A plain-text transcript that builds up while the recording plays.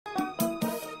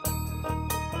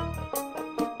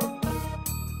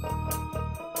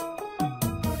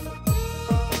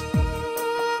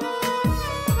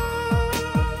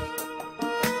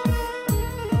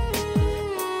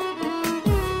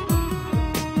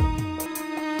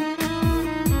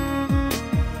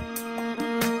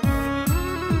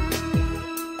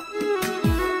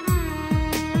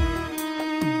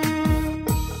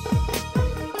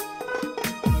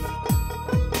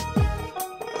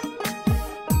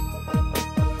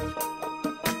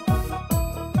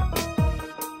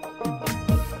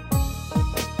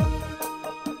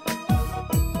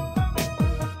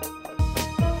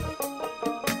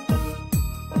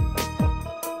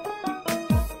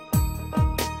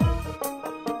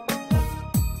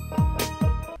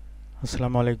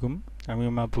আসসালামু আলাইকুম। আমি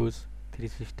মাহফুজ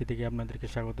 360 থেকে আপনাদেরকে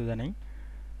স্বাগত জানাই।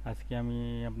 আজকে আমি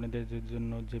আপনাদের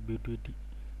জন্য যে ভিডিওটি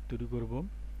তৈরি করব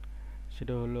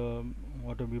সেটা হলো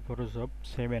অটোবি ফটোশপ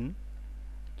 7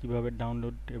 কিভাবে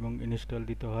ডাউনলোড এবং ইনস্টল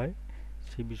দিতে হয়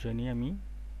সেই বিষয় নিয়ে আমি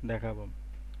দেখাবো।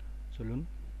 চলুন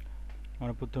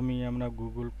আমরা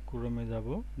গুগল ক্রোমে যাব।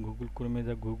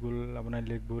 গুগল আমরা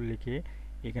লিখব, লিখে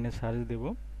এখানে সার্চ দেব।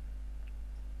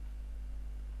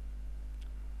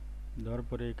 দেওয়ার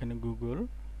পরে এখানে গুগল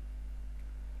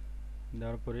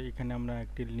দেওয়ার পরে এখানে আমরা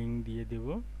একটি লিঙ্ক দিয়ে দেব।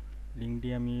 লিঙ্কটি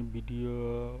আমি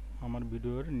আমার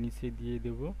ভিডিওর নিচে দিয়ে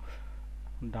দেব।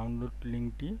 ডাউনলোড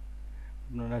লিঙ্কটি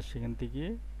আপনারা সেখান থেকে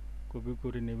কপি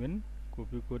করে নেবেন।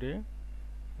 কপি করে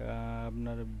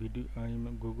আপনার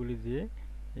গুগলে যেয়ে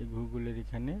এই গুগলের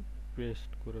এখানে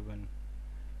পেস্ট করবেন।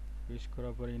 পেস্ট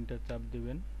করার পরে এন্টার চাপ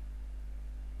দেবেন।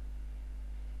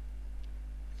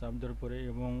 চাপ দেওয়ার পরে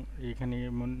এবং এখানে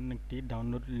এমন একটি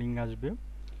ডাউনলোড লিঙ্ক আসবে।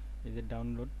 এই যে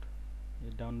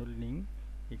ডাউনলোড লিঙ্ক,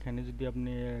 এখানে যদি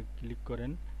আপনি ক্লিক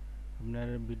করেন আপনার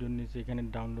ভিডিওর নিচে এখানে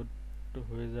ডাউনলোড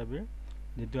হয়ে যাবে।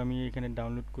 যেহেতু আমি এখানে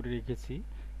ডাউনলোড করে রেখেছি,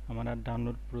 আমার আর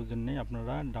ডাউনলোড প্রয়োজন নেই,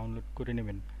 আপনারা ডাউনলোড করে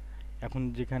নেবেন। এখন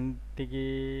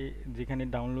যেখানে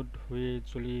ডাউনলোড হয়ে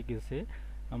চলে গেছে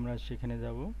আমরা সেখানে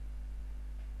যাব।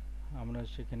 আমরা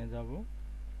সেখানে যাব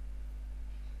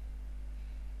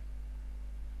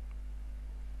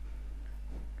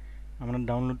আমরা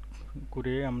ডাউনলোড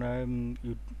করে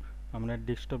আমরা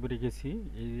ডেস্কটপে রেখেছি।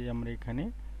 এই যে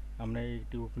আমরা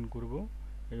এটি ওপেন করব।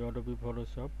 এই অটোবি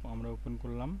ফটোশপ আমরা ওপেন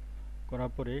করলাম।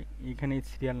 করার পরে এখানে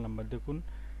সিরিয়াল নাম্বার দেখুন,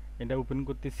 এটা ওপেন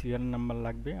করতে সিরিয়াল নাম্বার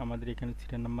লাগবে। আমাদের এখানে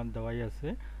সিরিয়াল নাম্বার দেওয়াই আছে,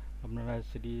 আপনারা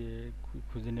সেটি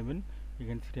খুঁজে নেবেন।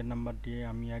 এখানে সিরিয়াল নাম্বারটি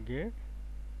আমি আগে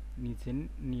নিচে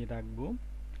নিয়ে রাখবো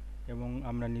এবং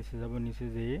আমরা নিচে যাব। নিচে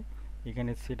যেয়ে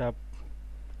এখানে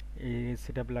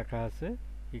সেট আপ লেখা আছে,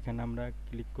 এখানে আমরা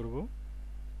ক্লিক করব।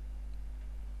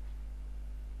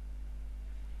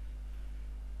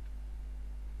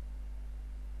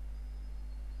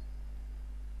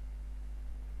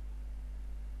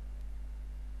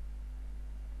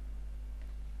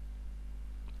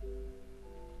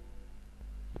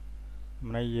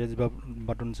 আমরা ইয়েস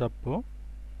বাটন চাপবো।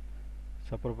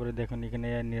 চাপার পরে দেখুন এখানে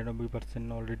 99%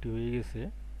 অলরেডি হয়ে গেছে।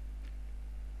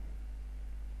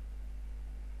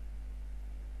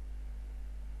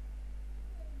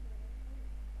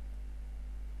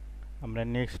 আমরা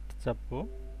নেক্সট চাপবো।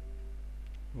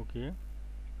 ওকে,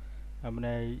 আমরা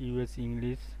ইউএস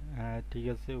ইংলিশ, ঠিক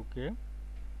আছে, ওকে,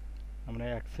 আমরা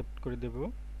অ্যাকসেপ্ট করে দেব।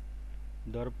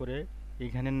 দেওয়ার পরে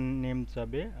এখানে নেম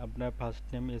চাবে, আপনার ফার্স্ট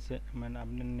নেম এসে মানে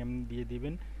আপনার নেম দিয়ে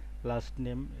দিবেন, লাস্ট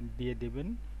নেম দিয়ে দিবেন,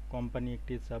 কোম্পানি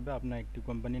একটি চাবে, আপনার একটি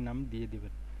কোম্পানির নাম দিয়ে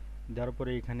দিবেন। দেওয়ার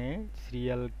পরে এখানে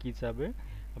সিরিয়াল কি চাবে,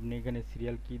 আপনি এখানে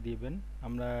সিরিয়াল কি দিবেন।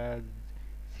 আমরা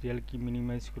সিরিয়াল কি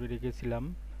মিনিমাইজ করে রেখেছিলাম,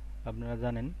 আপনারা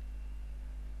জানেন।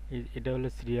 এটা হলো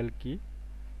সিরিয়াল কি,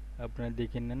 আপনারা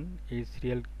দেখে নেন। এই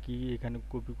সিরিয়াল কি এখানে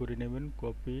কপি করে নেবেন।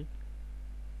 কপি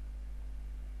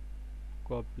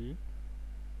কপি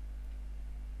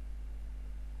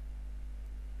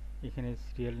এখানে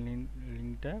সিরিয়াল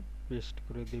লিঙ্কটা পেস্ট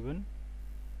করে দেবেন।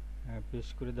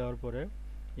 পেস্ট করে দেওয়ার পরে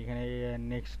এখানে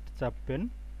নেক্সট চাপবেন,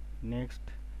 নেক্সট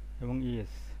এবং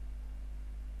ইয়েস,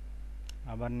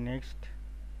 আবার নেক্সট,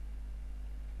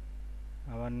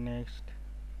 আবার নেক্সট,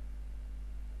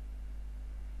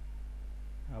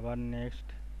 আবার নেক্সট।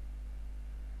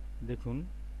 দেখুন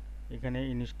এখানে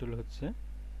ইনস্টল হচ্ছে।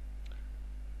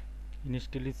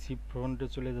 ইনস্টলি সি ফ্রন্টে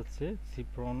চলে যাচ্ছে। সি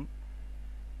ফ্রন্ট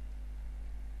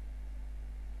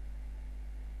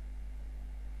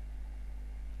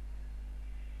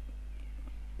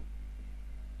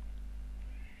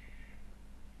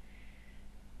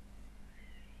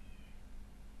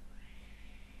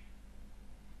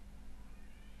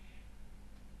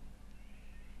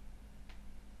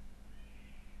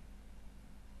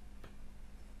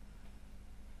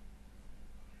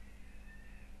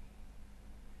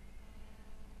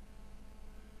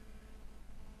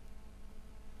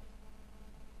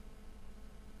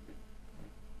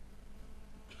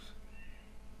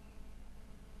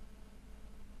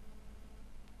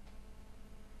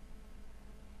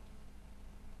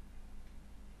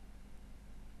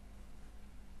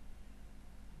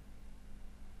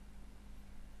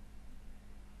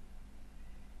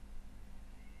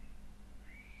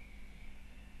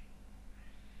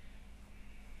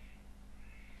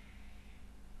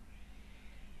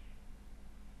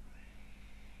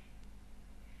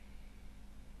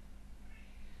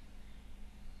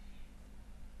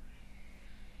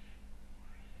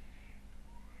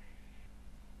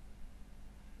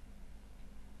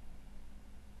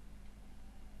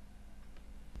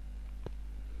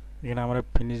এখানে আমরা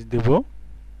ফিনিশ দেব,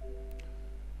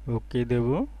 ওকে দেব।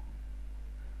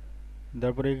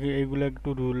 তারপরে এইগুলো একটু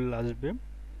রুল আসবে,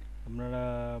 আপনারা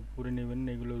পড়ে নেবেন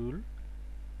এগুলো রুল।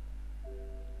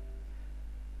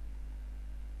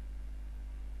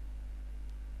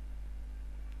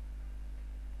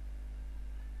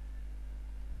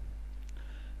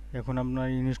 এখন আপনার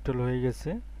ইনস্টল হয়ে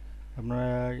গেছে। আপনারা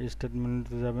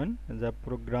স্টেটমেন্টে যাবেন, যা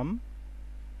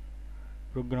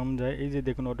প্রোগ্রাম যায়, এই যে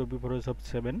দেখুন অটোবি ফটোশপ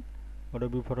 7,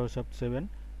 অটোবি ফটোশপ 7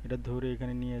 এটা ধরে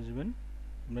এখানে নিয়ে আসবেন,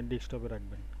 আপনার ডেস্কটপে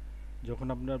রাখবেন। যখন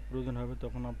আপনার প্রয়োজন হবে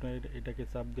তখন আপনার এটাকে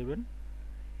চাপ দেবেন।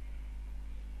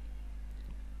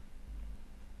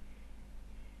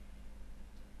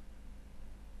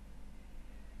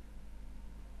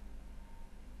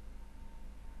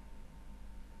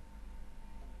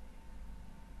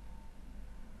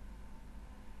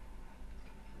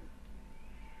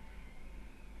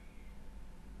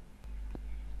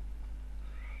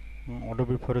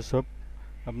 অটোবি ফটোশপ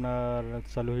আপনার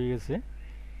চালু হয়ে গেছে।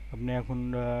 আপনি এখন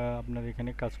আপনার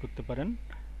এখানে কাজ করতে পারেন।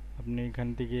 আপনি এখান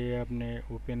থেকে আপনি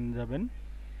ওপেন যাবেন,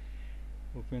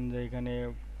 ওপেন যাই এখানে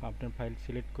আপনার ফাইল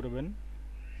সিলেক্ট করবেন,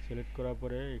 সিলেক্ট করার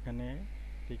পরে এখানে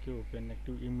থেকে ওপেন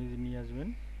একটু ইমেজ নিয়ে আসবেন।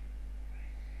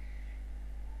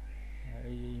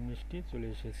 এই ইমেজটি চলে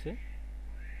এসেছে।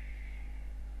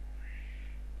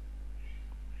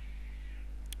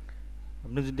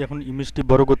 আপনি যদি এখন ইমেজটি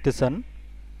বড় করতে চান,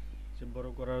 সে বড়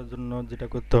করার জন্য যেটা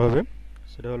করতে হবে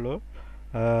সেটা হলো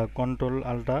কন্ট্রোল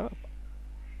আল্টা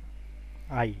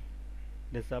আই,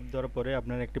 এটা চাপ দেওয়ার পরে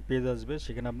আপনার একটি পেজ আসবে,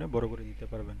 সেখানে আপনি বড় করে দিতে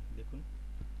পারবেন। দেখুন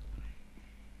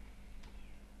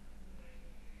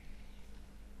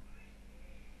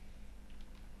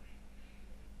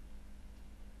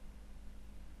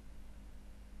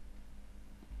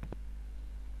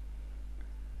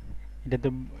এটাতে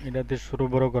এটাতে ছোট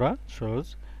বড় করা সহজ।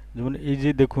 যেমন এই যে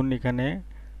দেখুন এখানে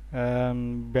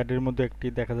ব্যাটের মধ্যে একটি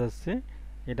দেখা যাচ্ছে,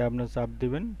 এটা আপনার চাপ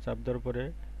দিবেন, চাপ দেওয়ার পরে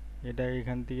এটা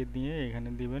এখান থেকে দিয়ে এখানে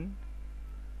দিবেন,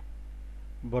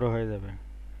 বড় হয়ে যাবে।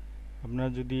 আপনারা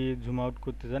যদি জুম আউট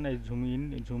করতে চান, এই জুম ইন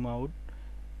জুম আউট,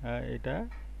 এটা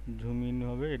জুম ইন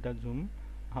হবে, এটা জুম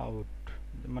আউট,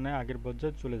 মানে আগের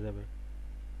পর্যায়ে চলে যাবে।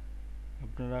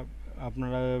 আপনারা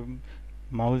আপনারা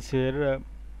মাউসের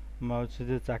মাউসের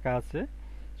যে চাকা আছে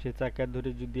সেই চাকা ধরে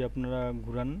যদি আপনারা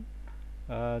ঘুরান,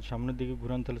 সামনের দিকে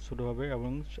ঘুরান তাহলে ছোটো হবে,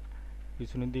 এবং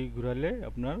পিছনের দিকে ঘুরালে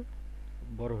আপনার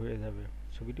বড় হয়ে যাবে,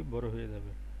 ছবিটি বড় হয়ে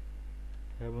যাবে।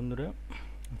 হ্যাঁ বন্ধুরা,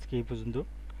 আজকে এই পর্যন্ত।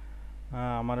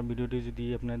 আমার ভিডিওটি যদি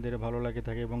আপনাদের ভালো লাগে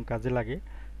থাকে এবং কাজে লাগে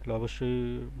তাহলে অবশ্যই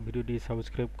ভিডিওটি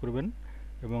সাবস্ক্রাইব করবেন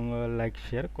এবং লাইক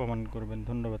শেয়ার কমেন্ট করবেন।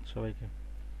 ধন্যবাদ সবাইকে।